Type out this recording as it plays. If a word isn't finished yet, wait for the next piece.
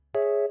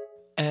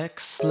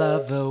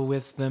Ex-lover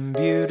with them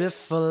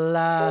beautiful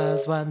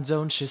eyes, why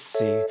don't you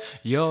see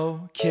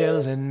you're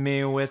killing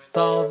me with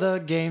all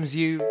the games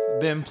you've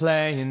been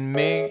playing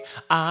me?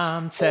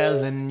 I'm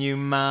telling you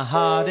my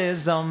heart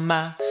is on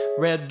my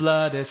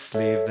red-blooded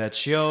sleeve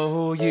that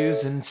you're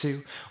using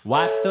to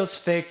wipe those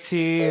fake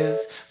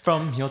tears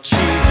from your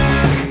cheeks.